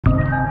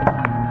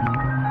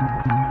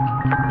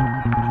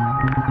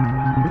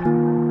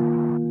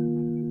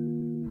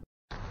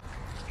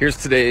Here's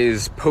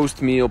today's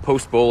post-meal,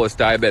 post-bolus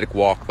diabetic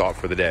walk thought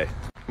for the day.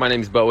 My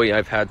name is Bowie.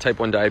 I've had type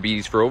 1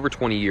 diabetes for over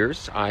 20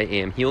 years. I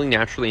am healing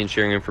naturally and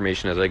sharing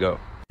information as I go.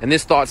 And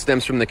this thought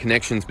stems from the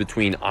connections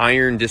between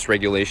iron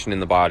dysregulation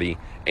in the body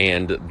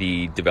and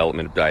the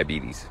development of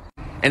diabetes.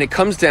 And it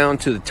comes down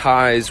to the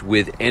ties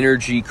with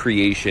energy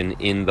creation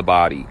in the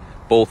body.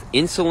 Both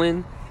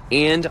insulin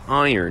and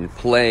iron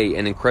play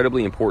an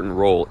incredibly important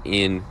role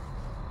in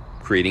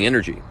creating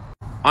energy.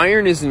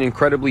 Iron is an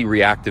incredibly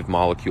reactive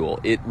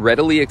molecule. It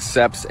readily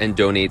accepts and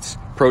donates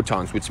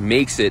protons, which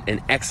makes it an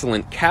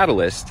excellent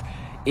catalyst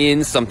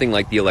in something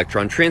like the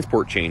electron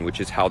transport chain, which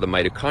is how the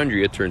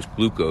mitochondria turns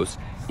glucose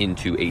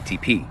into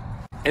ATP.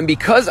 And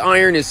because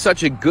iron is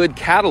such a good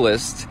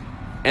catalyst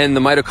and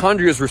the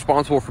mitochondria is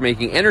responsible for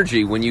making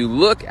energy, when you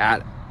look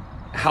at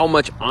how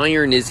much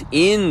iron is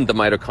in the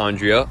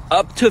mitochondria,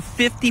 up to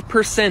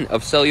 50%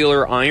 of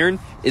cellular iron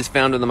is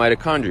found in the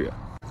mitochondria.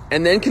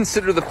 And then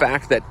consider the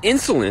fact that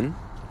insulin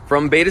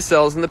from beta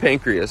cells in the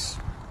pancreas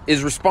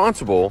is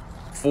responsible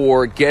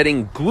for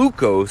getting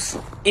glucose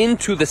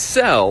into the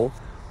cell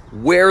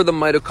where the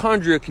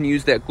mitochondria can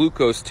use that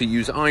glucose to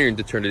use iron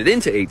to turn it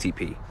into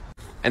ATP.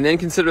 And then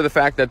consider the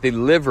fact that the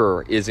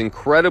liver is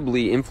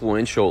incredibly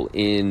influential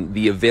in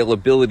the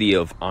availability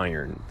of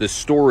iron, the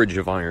storage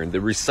of iron, the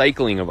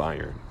recycling of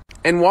iron.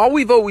 And while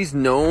we've always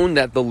known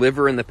that the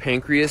liver and the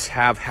pancreas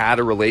have had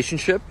a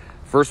relationship,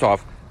 first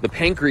off, the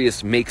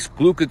pancreas makes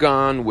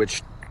glucagon,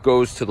 which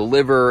goes to the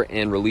liver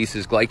and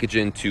releases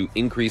glycogen to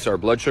increase our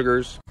blood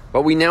sugars.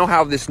 But we now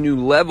have this new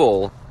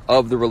level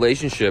of the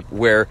relationship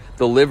where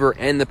the liver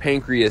and the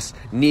pancreas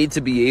need to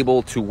be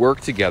able to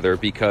work together,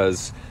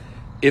 because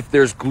if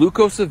there's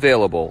glucose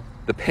available,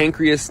 the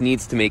pancreas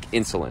needs to make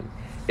insulin.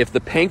 If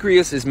the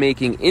pancreas is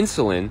making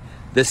insulin,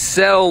 the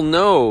cell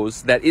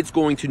knows that it's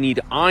going to need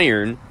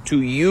iron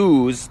to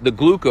use the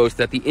glucose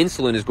that the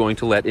insulin is going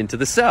to let into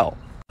the cell.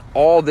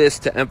 All this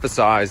to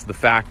emphasize the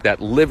fact that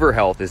liver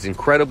health is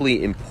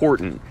incredibly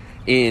important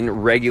in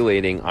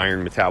regulating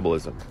iron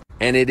metabolism.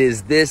 And it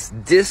is this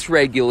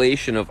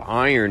dysregulation of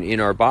iron in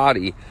our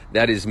body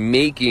that is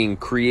making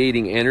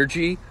creating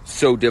energy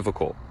so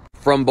difficult.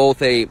 From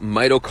both a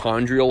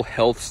mitochondrial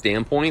health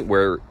standpoint,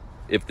 where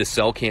if the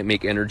cell can't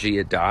make energy,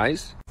 it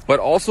dies, but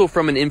also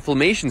from an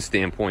inflammation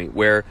standpoint,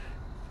 where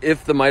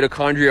if the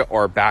mitochondria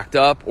are backed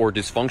up or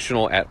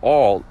dysfunctional at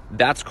all,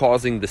 that's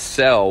causing the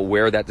cell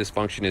where that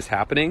dysfunction is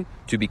happening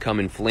to become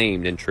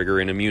inflamed and trigger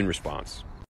an immune response.